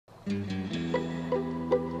Thank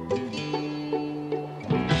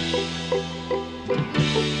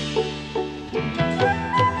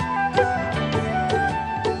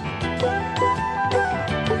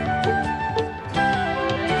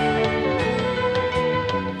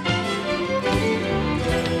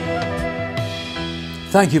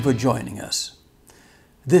you for joining us.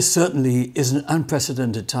 This certainly is an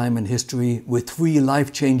unprecedented time in history with three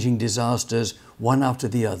life-changing disasters, one after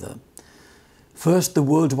the other. First, the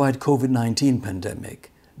worldwide COVID-19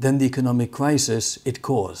 pandemic, then the economic crisis it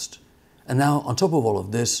caused. And now, on top of all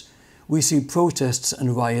of this, we see protests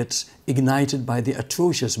and riots ignited by the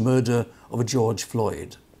atrocious murder of George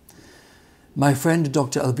Floyd. My friend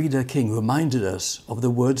Dr. Alveda King reminded us of the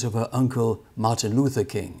words of her uncle Martin Luther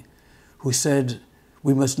King, who said,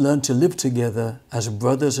 "We must learn to live together as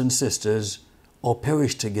brothers and sisters or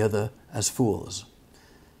perish together as fools."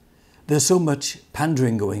 There's so much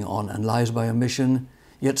pandering going on and lies by omission,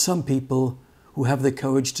 yet some people who have the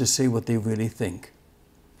courage to say what they really think.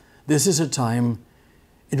 This is a time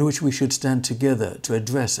in which we should stand together to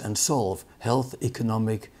address and solve health,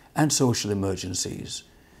 economic and social emergencies.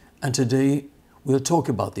 And today we'll talk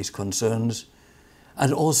about these concerns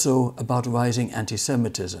and also about rising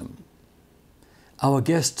anti-Semitism. Our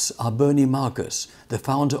guests are Bernie Marcus, the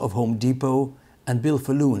founder of Home Depot, and Bill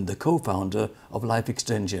Faloon, the co-founder of Life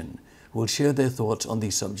Extension, who will share their thoughts on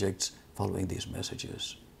these subjects following these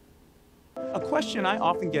messages. A question I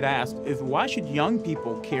often get asked is, why should young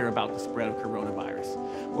people care about the spread of coronavirus?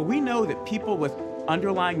 Well, we know that people with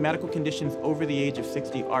underlying medical conditions over the age of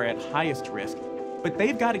 60 are at highest risk, but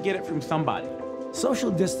they've got to get it from somebody.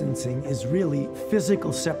 Social distancing is really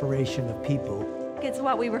physical separation of people. It's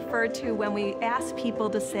what we refer to when we ask people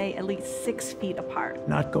to stay at least 6 feet apart.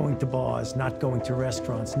 Not going to bars, not going to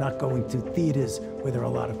restaurants, not going to theaters where there are a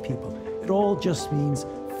lot of people. It all just means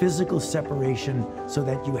physical separation so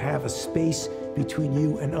that you have a space between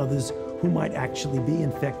you and others who might actually be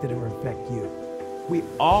infected or infect you. We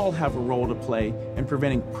all have a role to play in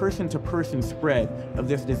preventing person-to-person spread of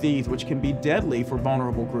this disease, which can be deadly for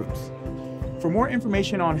vulnerable groups. For more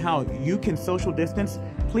information on how you can social distance,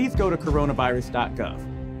 please go to coronavirus.gov.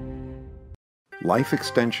 Life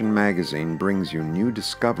Extension magazine brings you new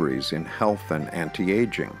discoveries in health and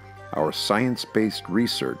anti-aging. Our science-based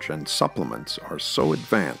research and supplements are so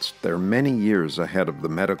advanced they're many years ahead of the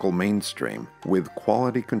medical mainstream, with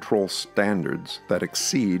quality control standards that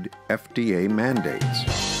exceed FDA mandates.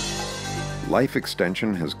 Life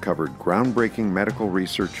Extension has covered groundbreaking medical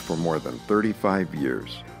research for more than 35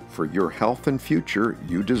 years. For your health and future,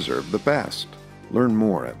 you deserve the best. Learn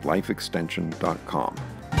more at lifeextension.com.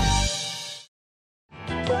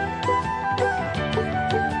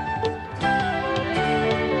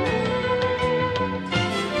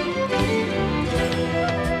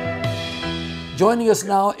 Joining us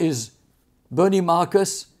now is Bernie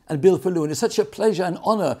Marcus and Bill Faloon. It's such a pleasure and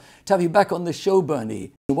honor to have you back on the show,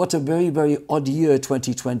 Bernie. What a very, very odd year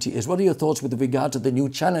 2020 is. What are your thoughts with regard to the new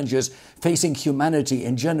challenges facing humanity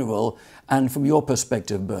in general, and from your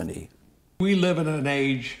perspective, Bernie? We live in an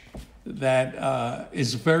age that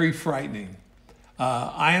is very frightening.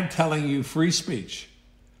 I am telling you, free speech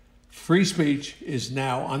is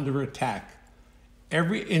now under attack.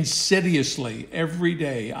 Insidiously, every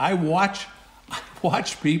day. I watch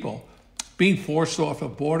people being forced off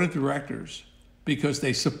of board of directors because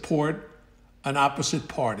they support an opposite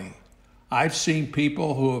party. I've seen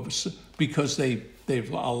people who have, because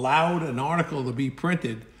they've allowed an article to be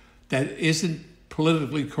printed that isn't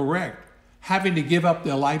politically correct, having to give up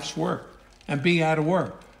their life's work and being out of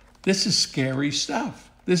work. This is scary stuff.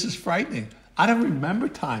 This is frightening. I don't remember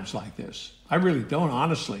times like this. I really don't,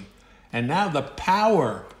 honestly. And now the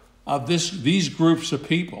power of these groups of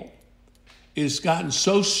people is gotten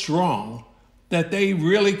so strong that they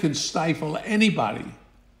really can stifle anybody,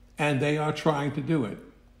 and they are trying to do it.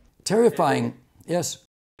 Terrifying, yes.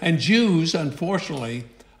 And Jews, unfortunately,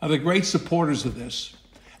 are the great supporters of this.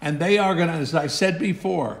 And they are going to, as I said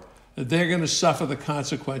before, they're going to suffer the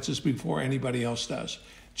consequences before anybody else does.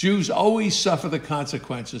 Jews always suffer the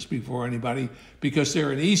consequences before anybody because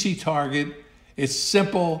they're an easy target. It's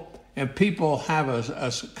simple, and people have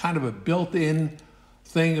a kind of a built-in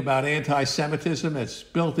thing about anti-Semitism. It's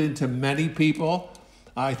built into many people.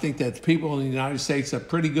 I think that people in the United States are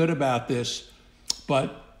pretty good about this,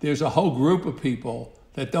 but there's a whole group of people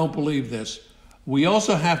that don't believe this. We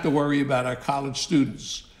also have to worry about our college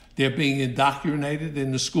students. They're being indoctrinated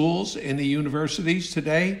in the schools, in the universities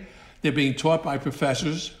today. They're being taught by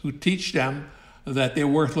professors who teach them that they're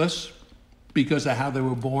worthless because of how they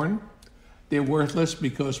were born. They're worthless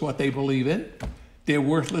because what they believe in. They're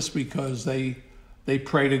worthless because they they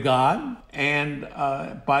pray to God, and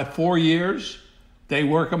by 4 years, they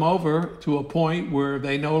work them over to a point where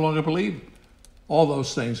they no longer believe all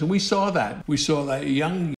those things. And we saw that. We saw that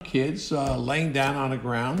young kids laying down on the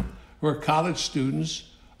ground who are college students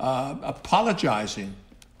apologizing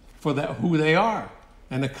for who they are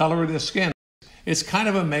and the color of their skin. It's kind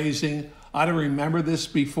of amazing. I don't remember this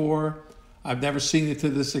before. I've never seen it to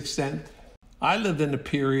this extent. I lived in a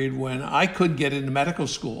period when I couldn't get into medical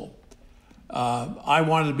school. I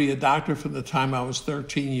wanted to be a doctor from the time I was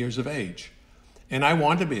 13 years of age. And I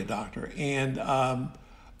wanted to be a doctor. And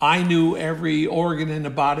I knew every organ in the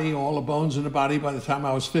body, all the bones in the body by the time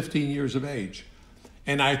I was 15 years of age.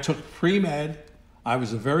 And I took pre-med. I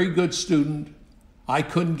was a very good student. I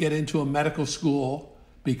couldn't get into a medical school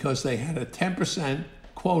because they had a 10%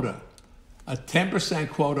 quota. A 10%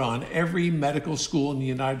 quota on every medical school in the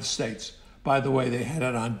United States. By the way, they had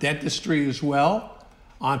it on dentistry as well,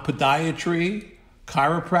 on podiatry,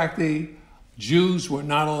 chiropractic. Jews were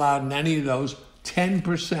not allowed in any of those.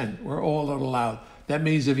 10% were all not allowed. That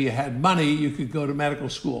means if you had money, you could go to medical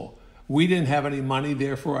school. We didn't have any money,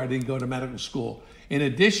 therefore I didn't go to medical school. In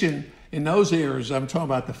addition, in those eras, I'm talking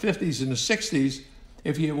about the 50s and the 60s,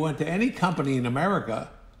 if you went to any company in America,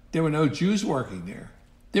 there were no Jews working there.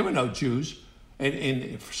 There were no Jews.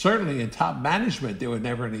 And certainly in top management, there were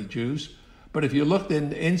never any Jews. But if you looked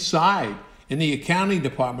inside, in the accounting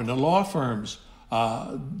department, the law firms,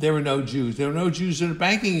 there were no Jews. There were no Jews in the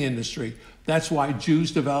banking industry. That's why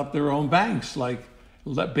Jews developed their own banks, like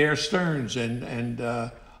Bear Stearns and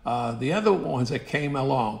the other ones that came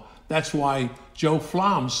along. That's why Joe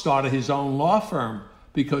Flom started his own law firm,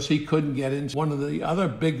 because he couldn't get into one of the other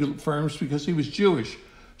big firms because he was Jewish.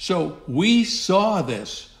 So we saw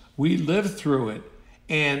this. We lived through it.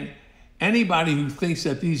 And anybody who thinks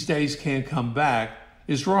that these days can't come back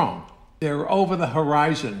is wrong. They're over the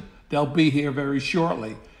horizon. They'll be here very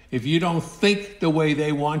shortly. If you don't think the way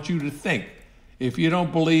they want you to think, if you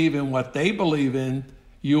don't believe in what they believe in,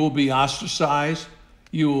 you will be ostracized,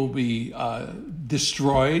 you will be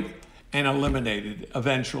destroyed and eliminated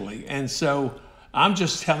eventually. And so I'm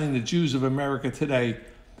just telling the Jews of America today,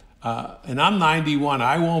 and I'm 91,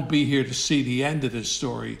 I won't be here to see the end of this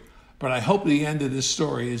story, but I hope the end of this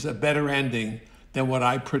story is a better ending than what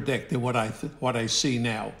I predict and what I see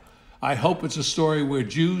now. I hope it's a story where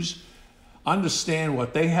Jews understand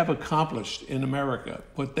what they have accomplished in America,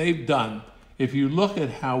 what they've done. If you look at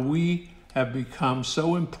how we have become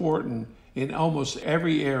so important in almost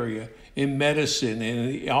every area, in medicine, in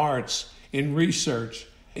the arts, in research,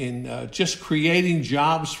 in just creating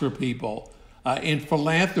jobs for people, in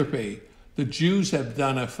philanthropy, the Jews have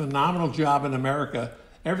done a phenomenal job in America.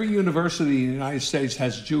 Every university in the United States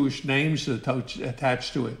has Jewish names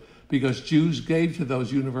attached to it because Jews gave to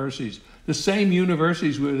those universities. The same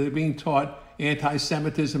universities where they're being taught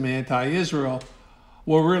anti-Semitism, anti-Israel,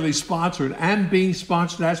 were really sponsored and being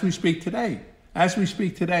sponsored as we speak today. As we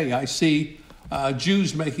speak today, I see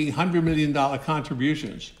Jews making $100 million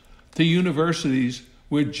contributions to universities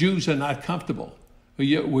where Jews are not comfortable,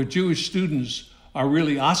 where Jewish students are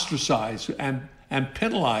really ostracized and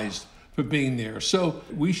penalized for being there. So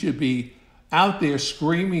we should be out there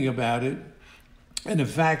screaming about it. And in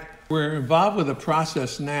fact, we're involved with a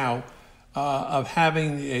process now of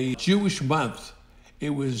having a Jewish month.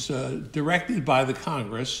 It was directed by the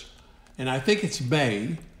Congress, and I think it's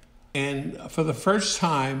May. And for the first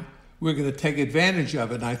time, we're going to take advantage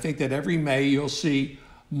of it. And I think that every May you'll see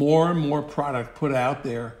more and more product put out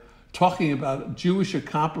there talking about Jewish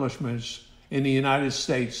accomplishments in the United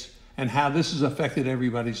States and how this has affected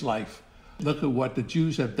everybody's life. Look at what the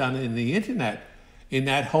Jews have done in the internet. In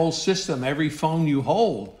that whole system, every phone you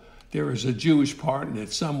hold, there is a Jewish part in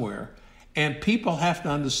it somewhere. And people have to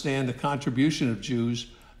understand the contribution of Jews,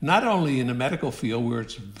 not only in the medical field, where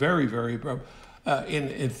it's very, very,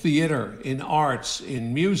 in theater, in arts,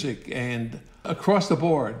 in music, and across the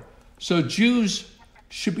board. So Jews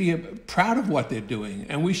should be proud of what they're doing,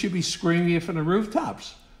 and we should be screaming it from the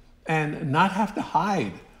rooftops and not have to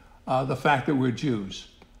hide the fact that we're Jews.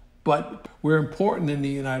 But we're important in the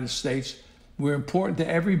United States. We're important to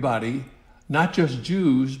everybody, not just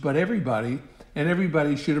Jews, but everybody, and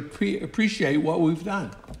everybody should appreciate what we've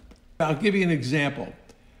done. I'll give you an example.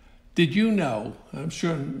 Did you know, I'm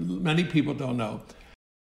sure many people don't know,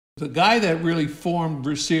 the guy that really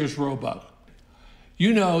formed Sears Roebuck,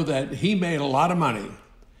 you know that he made a lot of money,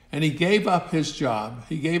 and he gave up his job,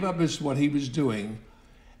 he gave up what he was doing,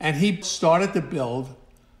 and he started to build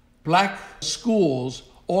black schools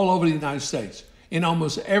all over the United States. In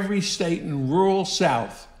almost every state in rural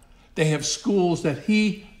South, they have schools that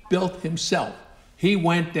he built himself. He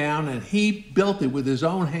went down and he built it with his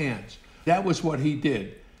own hands. That was what he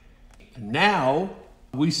did. Now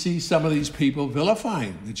we see some of these people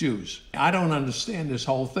vilifying the Jews. I don't understand this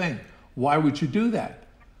whole thing. Why would you do that?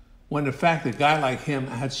 When in fact a guy like him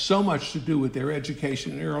had so much to do with their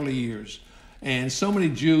education in early years. And so many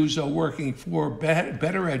Jews are working for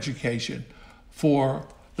better education for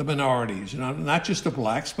the minorities, not just the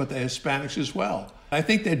blacks, but the Hispanics as well. I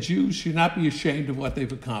think that Jews should not be ashamed of what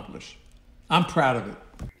they've accomplished. I'm proud of it.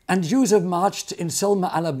 And Jews have marched in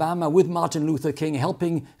Selma, Alabama with Martin Luther King,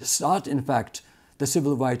 helping start, in fact, the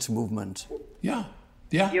civil rights movement. Yeah.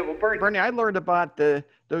 Well, Bernie, I learned about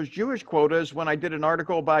those Jewish quotas when I did an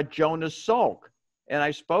article about Jonas Salk. And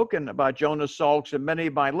I've spoken about Jonas Salk in many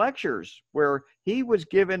of my lectures, where he was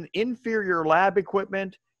given inferior lab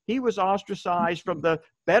equipment. He was ostracized from the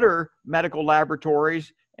better medical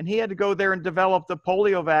laboratories, and he had to go there and develop the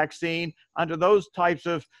polio vaccine under those types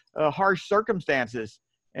of harsh circumstances.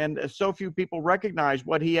 And so few people recognize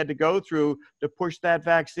what he had to go through to push that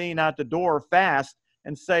vaccine out the door fast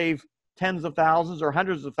and save tens of thousands or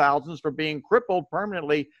hundreds of thousands from being crippled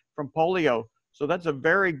permanently from polio. So that's a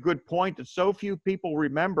very good point that so few people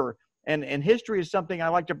remember. And history is something I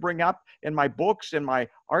like to bring up in my books and my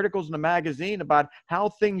articles in the magazine about how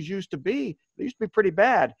things used to be. They used to be pretty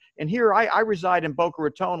bad. And here I reside in Boca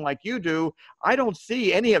Raton like you do. I don't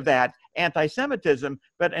see any of that anti-Semitism,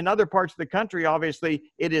 but in other parts of the country, obviously,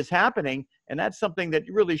 it is happening. And that's something that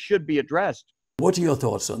really should be addressed. What are your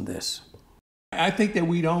thoughts on this? I think that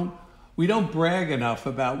we don't brag enough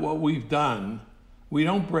about what we've done. We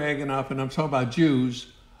don't brag enough, and I'm talking about Jews,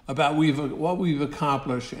 about what we've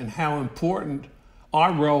accomplished and how important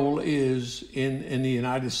our role is in the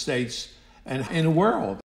United States and in the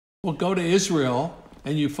world. Well, go to Israel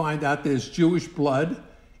and you find out there's Jewish blood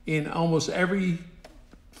in almost every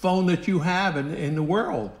phone that you have in the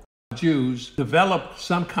world. Jews developed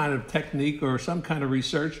some kind of technique or some kind of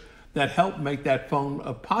research that helped make that phone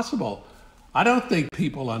possible. I don't think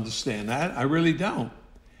people understand that. I really don't.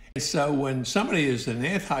 So when somebody is an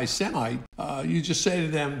anti-Semite, you just say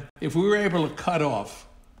to them, if we were able to cut off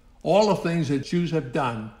all the things that Jews have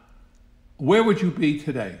done, where would you be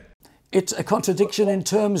today? It's a contradiction in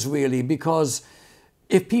terms, really, because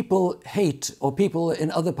if people hate, or people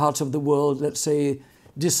in other parts of the world, let's say,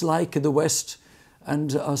 dislike the West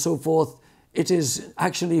and so forth, it is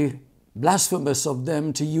actually blasphemous of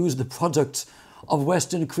them to use the products of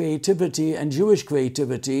Western creativity and Jewish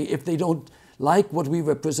creativity. If they don't like what we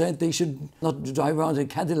represent, they should not drive around in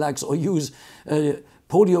Cadillacs or use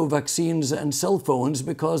polio vaccines and cell phones,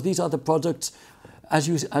 because these are the products, as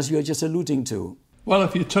you're just alluding to. Well,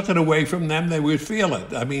 if you took it away from them, they would feel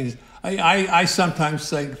it. I mean, I sometimes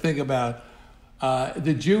think about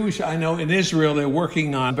the Jewish, I know in Israel, they're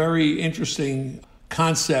working on very interesting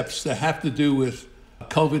concepts that have to do with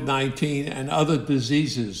COVID-19 and other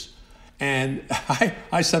diseases. And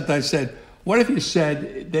I sometimes said, what if you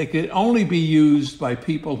said they could only be used by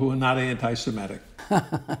people who are not anti-Semitic?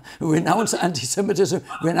 Renounce anti-Semitism,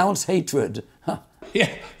 renounce hatred.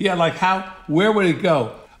 Yeah, like where would it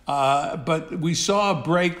go? But we saw a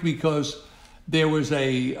break because there was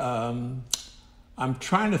I'm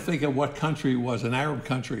trying to think of what country it was, an Arab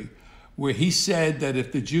country, where he said that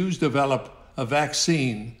if the Jews develop a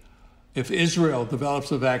vaccine, if Israel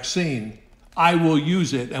develops a vaccine, I will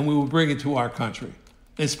use it and we will bring it to our country,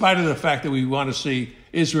 in spite of the fact that we want to see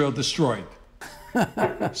Israel destroyed.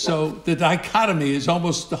 So the dichotomy is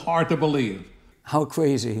almost hard to believe. How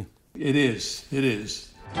crazy. It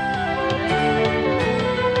is.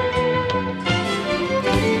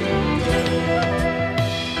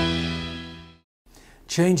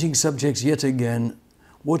 Changing subjects yet again,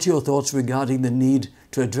 what are your thoughts regarding the need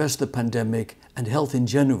to address the pandemic and health in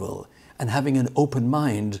general, and having an open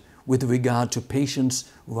mind with regard to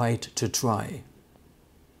patients' right to try?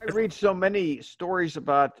 I read so many stories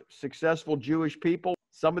about successful Jewish people.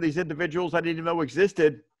 Some of these individuals I didn't even know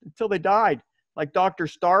existed until they died. Like Dr.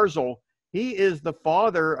 Starzl, he is the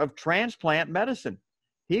father of transplant medicine.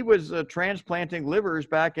 He was transplanting livers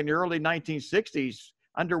back in the early 1960s,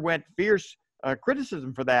 underwent fierce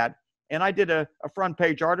criticism for that. And I did a front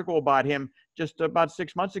page article about him just about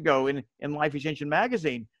 6 months ago in Life Extension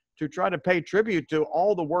magazine to try to pay tribute to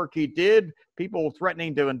all the work he did, people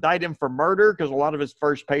threatening to indict him for murder because a lot of his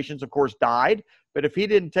first patients, of course, died. But if he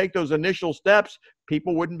didn't take those initial steps,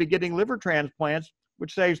 people wouldn't be getting liver transplants,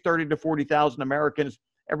 which saves 30 to 40,000 Americans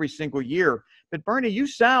every single year. But Bernie, you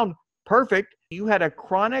sound perfect. You had a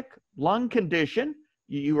chronic lung condition.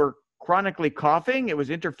 You were chronically coughing. It was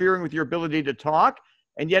interfering with your ability to talk.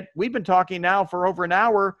 And yet we've been talking now for over an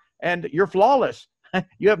hour and you're flawless.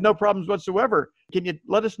 You have no problems whatsoever. Can you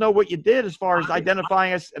let us know what you did as far as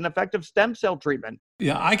identifying as an effective stem cell treatment?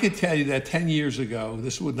 Yeah, I could tell you that 10 years ago,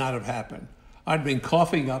 this would not have happened. I'd been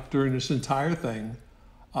coughing up during this entire thing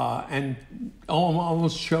and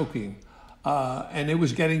almost choking. And it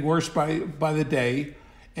was getting worse by the day.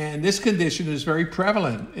 And this condition is very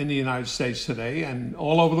prevalent in the United States today and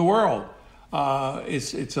all over the world.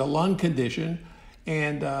 It's a lung condition,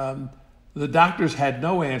 and the doctors had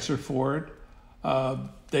no answer for it.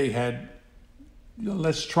 They had,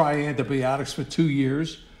 let's try antibiotics for 2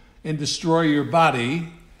 years and destroy your body,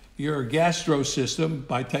 your gastro system,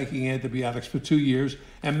 by taking antibiotics for 2 years,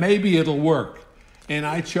 and maybe it'll work. And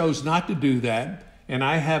I chose not to do that. And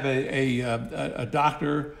I have a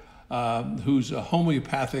doctor who's a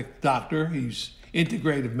homeopathic doctor. He's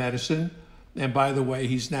integrative medicine. And by the way,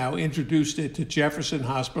 he's now introduced it to Jefferson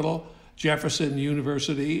Hospital, Jefferson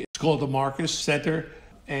University. It's called the Marcus Center.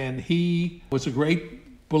 And he was a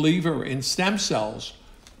great believer in stem cells.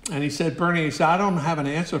 And he said, Bernie, he said, I don't have an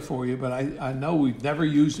answer for you, but I know we've never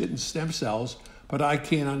used it in stem cells, but I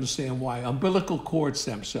can't understand why. Umbilical cord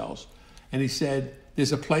stem cells. And he said,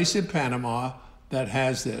 there's a place in Panama that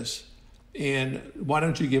has this, and why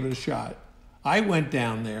don't you give it a shot? I went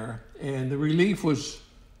down there, and the relief was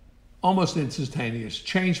almost instantaneous,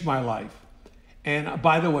 changed my life. And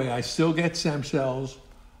by the way, I still get stem cells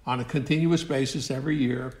on a continuous basis every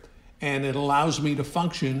year, and it allows me to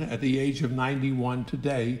function at the age of 91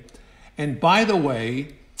 today. And by the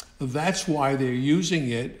way, that's why they're using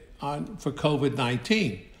it for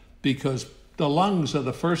COVID-19, because the lungs are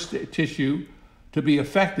the first tissue to be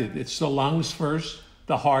affected. It's the lungs first,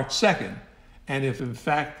 the heart second. And if in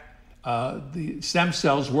fact the stem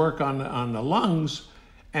cells work on the lungs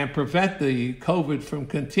and prevent the COVID from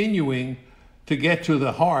continuing to get to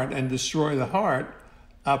the heart and destroy the heart,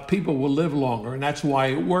 people will live longer. And that's why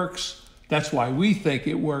it works. That's why we think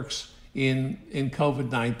it works in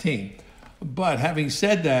COVID-19. But having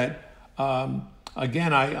said that,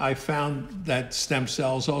 again, I found that stem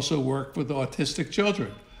cells also work with autistic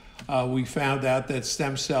children. We found out that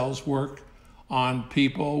stem cells work on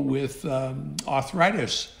people with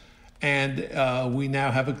arthritis. And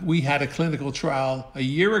we had a clinical trial a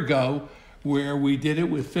year ago where we did it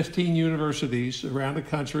with 15 universities around the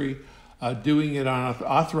country, doing it on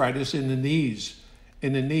arthritis in the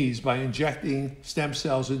knees by injecting stem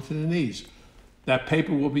cells into the knees. That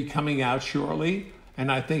paper will be coming out shortly,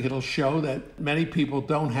 and I think it'll show that many people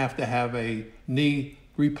don't have to have a knee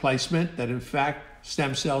replacement, that in fact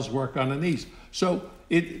stem cells work on the knees. So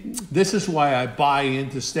this is why I buy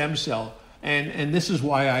into stem cell, and this is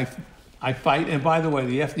why I fight. And by the way,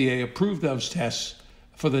 the FDA approved those tests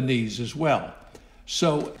for the knees as well.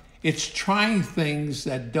 So it's trying things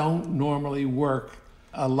that don't normally work.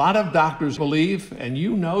 A lot of doctors believe, and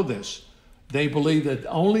you know this, they believe that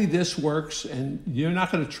only this works and you're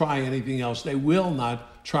not going to try anything else. They will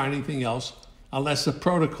not try anything else unless a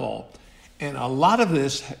protocol. And a lot of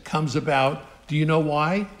this comes about, do you know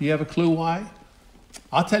why? Do you have a clue why?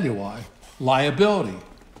 I'll tell you why. Liability.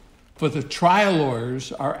 For the trial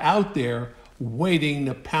lawyers are out there waiting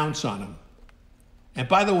to pounce on them. And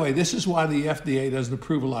by the way, this is why the FDA doesn't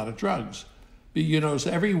approve a lot of drugs. You notice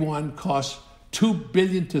every one costs $2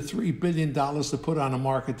 billion to $3 billion to put on the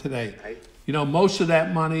market today. You know, most of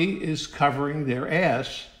that money is covering their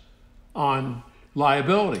ass on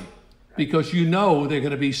liability because you know they're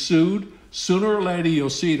going to be sued. Sooner or later, you'll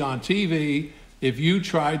see it on TV. If you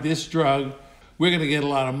tried this drug, we're going to get a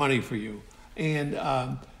lot of money for you. And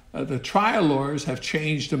the trial lawyers have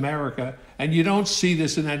changed America, and you don't see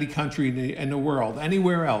this in any country in the world,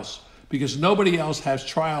 anywhere else, because nobody else has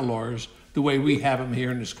trial lawyers the way we have them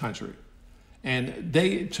here in this country. And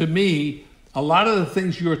to me, a lot of the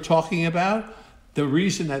things you're talking about, the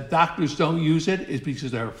reason that doctors don't use it is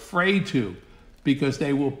because they're afraid to, because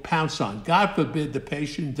they will pounce on. God forbid the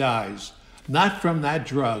patient dies, not from that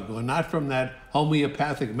drug or not from that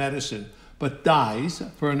homeopathic medicine, but dies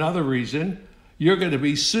for another reason. You're going to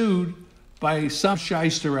be sued by some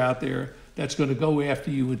shyster out there that's going to go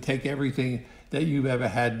after you and take everything that you've ever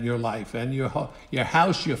had in your life. And your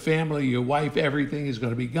house, your family, your wife, everything is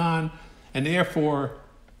going to be gone. And therefore,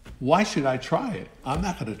 why should I try it? I'm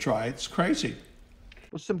not going to try it. It's crazy.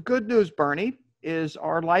 Well, some good news, Bernie, is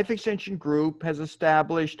our Life Extension Group has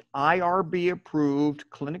established IRB-approved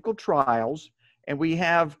clinical trials, and we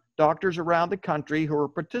have doctors around the country who are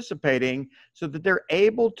participating so that they're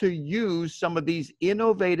able to use some of these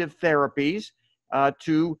innovative therapies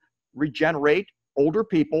to regenerate older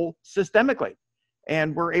people systemically.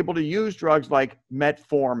 And we're able to use drugs like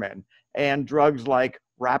metformin and drugs like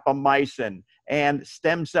rapamycin and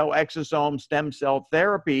stem cell exosome stem cell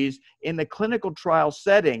therapies in the clinical trial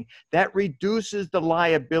setting, that reduces the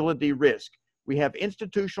liability risk. We have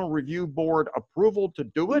institutional review board approval to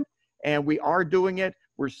do it, and we are doing it.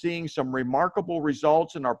 We're seeing some remarkable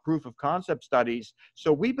results in our proof of concept studies.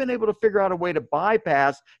 So we've been able to figure out a way to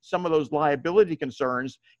bypass some of those liability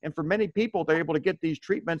concerns. And for many people, they're able to get these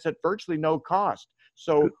treatments at virtually no cost.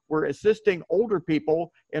 So we're assisting older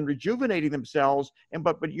people in rejuvenating themselves.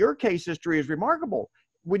 But your case history is remarkable.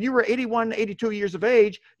 When you were 81, 82 years of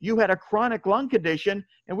age, you had a chronic lung condition,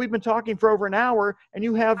 and we've been talking for over an hour, and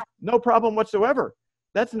you have no problem whatsoever.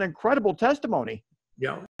 That's an incredible testimony.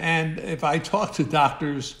 Yeah. And if I talk to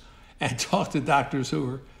doctors who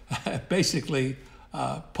are basically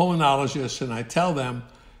pulmonologists, and I tell them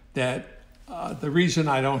that the reason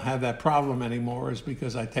I don't have that problem anymore is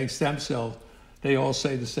because I take stem cells, they all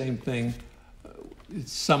say the same thing.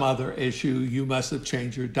 It's some other issue. You must have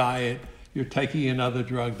changed your diet. You're taking another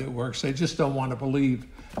drug that works. They just don't want to believe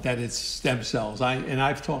that it's stem cells. I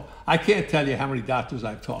can't tell you how many doctors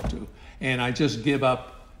I've talked to, and I just give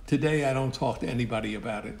up. Today, I don't talk to anybody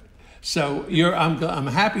about it. So I'm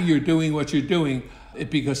happy you're doing what you're doing,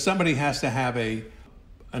 because somebody has to have an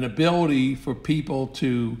ability for people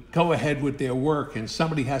to go ahead with their work, and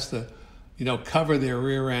somebody has to, cover their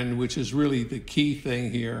rear end, which is really the key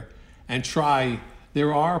thing here, and try.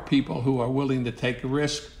 There are people who are willing to take a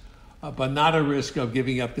risk, but not a risk of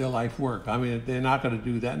giving up their life work. I mean, they're not going to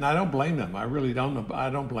do that, and I don't blame them. I really don't. I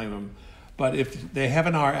don't blame them. But if they have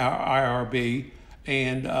an IRB,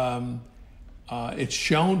 and it's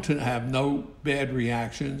shown to have no bad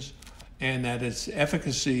reactions, and that its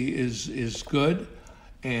efficacy is good,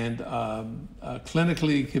 and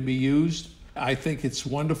clinically can be used, I think it's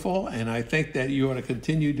wonderful, and I think that you ought to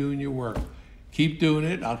continue doing your work. Keep doing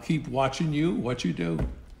it. I'll keep watching what you do.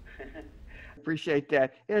 Appreciate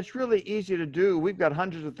that. And it's really easy to do. We've got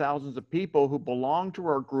hundreds of thousands of people who belong to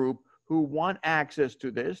our group who want access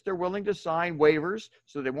to this. They're willing to sign waivers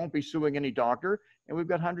so they won't be suing any doctor. And we've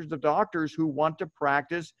got hundreds of doctors who want to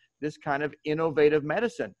practice this kind of innovative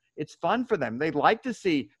medicine. It's fun for them. They like to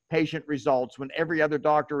see patient results when every other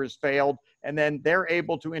doctor has failed, and then they're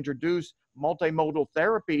able to introduce multimodal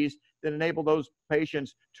therapies that enable those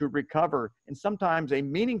patients to recover in sometimes a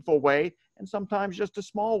meaningful way and sometimes just a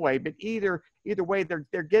small way. But either way,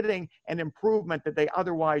 they're getting an improvement that they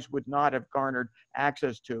otherwise would not have garnered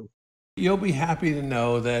access to. You'll be happy to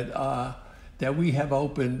know that we have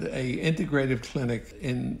opened a integrative clinic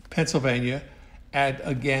in Pennsylvania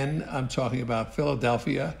I'm talking about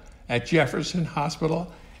Philadelphia, at Jefferson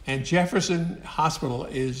Hospital. And Jefferson Hospital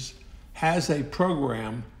has a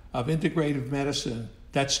program of integrative medicine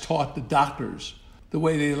that's taught the doctors the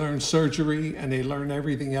way they learn surgery, and they learn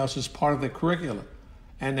everything else as part of the curriculum.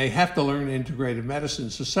 And they have to learn integrative medicine.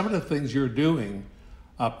 So some of the things you're doing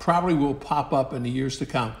probably will pop up in the years to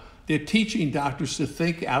come. They're teaching doctors to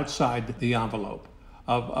think outside the envelope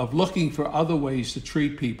of looking for other ways to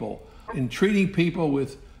treat people, and treating people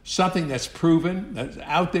with something that's proven, that's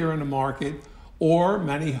out there in the market, or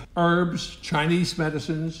many herbs, Chinese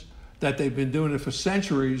medicines, that they've been doing it for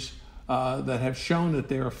centuries, that have shown that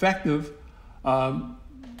they're effective.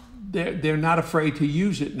 They're not afraid to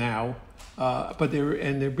use it now, but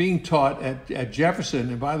they're being taught at Jefferson.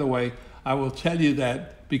 And by the way, I will tell you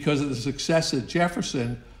that because of the success at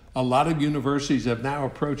Jefferson, a lot of universities have now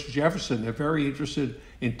approached Jefferson. They're very interested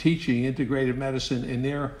in teaching integrative medicine in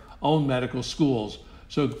their own medical schools.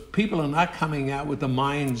 So people are not coming out with the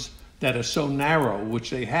minds that are so narrow,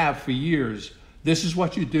 which they have for years. This is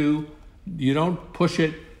what you do. You don't push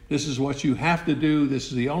it. This is what you have to do. This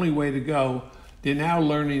is the only way to go. They're now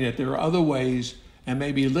learning that there are other ways, and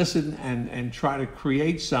maybe listen and try to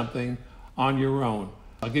create something on your own.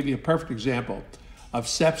 I'll give you a perfect example of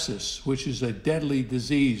sepsis, which is a deadly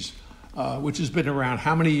disease, which has been around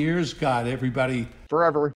how many years? God, everybody.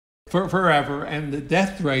 Forever. Forever. And the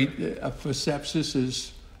death rate for sepsis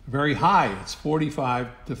is very high. It's 45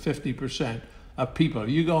 to 50% of people. If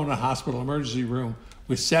you go in a hospital emergency room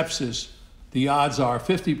with sepsis, the odds are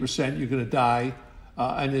 50% you're going to die,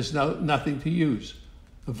 and there's nothing to use.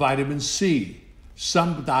 Vitamin C.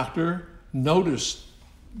 Some doctor noticed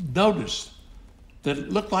that it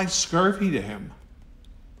looked like scurvy to him.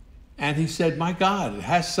 And he said, my God, it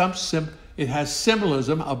has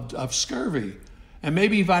symbolism of scurvy. And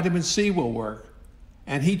maybe vitamin C will work.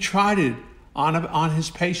 And he tried it on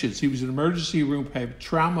his patients. He was an emergency room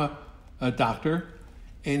trauma doctor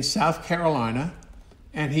in South Carolina.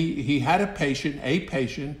 And he had a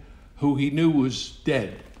patient who he knew was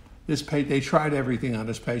dead. They tried everything on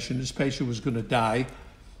this patient. This patient was going to die.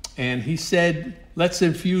 And he said, let's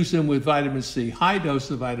infuse him with vitamin C, high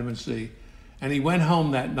dose of vitamin C. And he went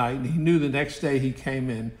home that night, and he knew the next day he came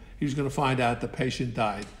in, he was going to find out the patient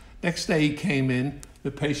died. Next day he came in,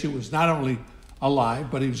 the patient was not only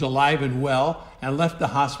alive, but he was alive and well, and left the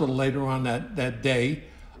hospital later on that day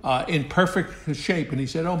in perfect shape. And he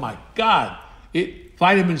said, oh my God,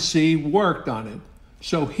 vitamin C worked on it.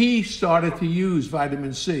 So he started to use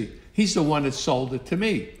vitamin C. He's the one that sold it to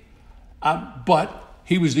me. But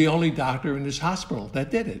he was the only doctor in his hospital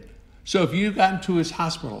that did it. So if you got into his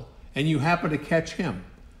hospital and you happened to catch him,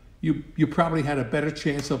 you probably had a better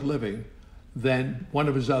chance of living than one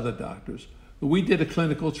of his other doctors. We did a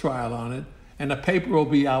clinical trial on it, and a paper will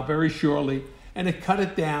be out very shortly, and it cut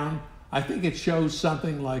it down. I think it shows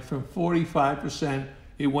something like from 45%,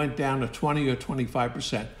 it went down to 20 or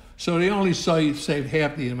 25%. So they only saved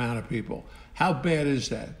half the amount of people. How bad is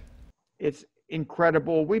that? It's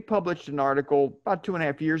incredible. We published an article about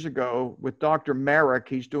 2.5 years ago with Dr. Merrick.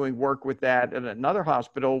 He's doing work with that at another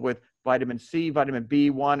hospital with vitamin C, vitamin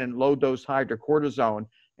B1, and low-dose hydrocortisone.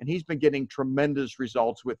 And he's been getting tremendous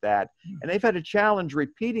results with that. And they've had a challenge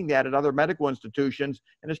repeating that at other medical institutions,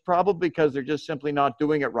 and it's probably because they're just simply not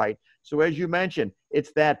doing it right. So as you mentioned,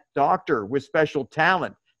 it's that doctor with special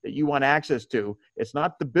talent that you want access to. It's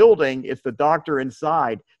not the building, it's the doctor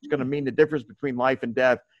inside. It's going to mean the difference between life and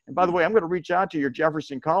death. And by the way, I'm going to reach out to your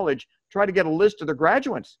Jefferson College, try to get a list of the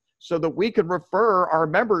graduates so that we can refer our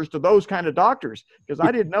members to those kind of doctors. Because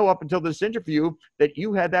I didn't know up until this interview that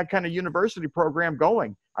you had that kind of university program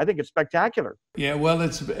going. I think it's spectacular. Yeah, well,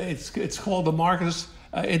 it's called the Marcus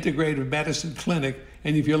Integrative Medicine Clinic.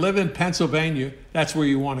 And if you live in Pennsylvania, that's where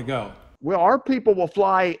you want to go. Well, our people will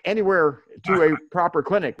fly anywhere to a proper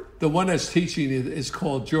clinic. The one that's teaching is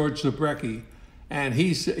called George Zabrecki, and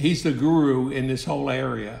he's the guru in this whole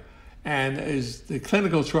area. And is the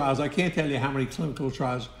clinical trials, I can't tell you how many clinical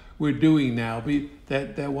trials we're doing now.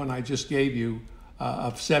 That one I just gave you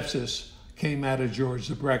of sepsis came out of George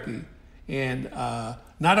Zabrecki. And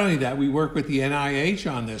not only that, we work with the NIH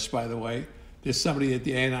on this, by the way. There's somebody at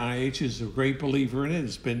the NIH is a great believer in it.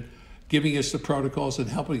 Has been giving us the protocols and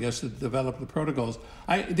helping us to develop the protocols.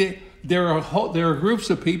 There are groups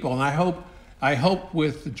of people, and I hope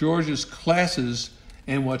with George's classes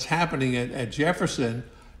and what's happening at Jefferson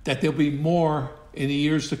that there'll be more in the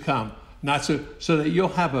years to come. Not so that you'll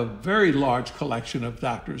have a very large collection of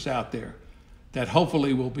doctors out there that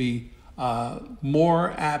hopefully will be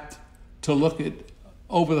more apt to look at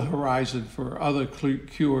over the horizon for other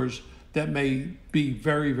cures that may be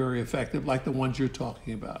very, very effective, like the ones you're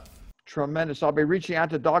talking about. Tremendous. I'll be reaching out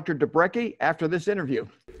to Dr. Zabrecki after this interview.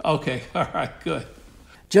 Okay, all right, good.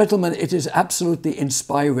 Gentlemen, it is absolutely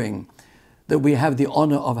inspiring that we have the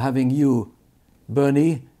honor of having you,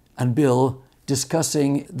 Bernie and Bill,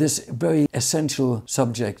 discussing this very essential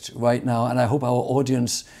subject right now. And I hope our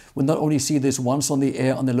audience will not only see this once on the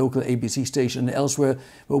air on the local ABC station and elsewhere,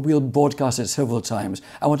 but we'll broadcast it several times.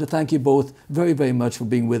 I want to thank you both very, very much for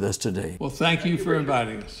being with us today. Well, thank you for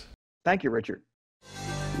inviting us. Thank you, Richard.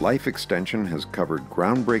 Life Extension has covered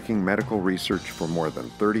groundbreaking medical research for more than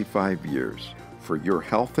 35 years. For your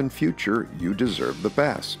health and future, you deserve the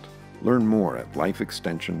best. Learn more at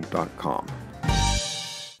lifeextension.com.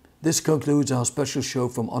 This concludes our special show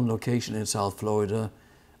from On Location in South Florida.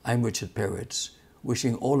 I'm Richard Peretz,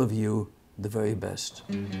 wishing all of you the very best.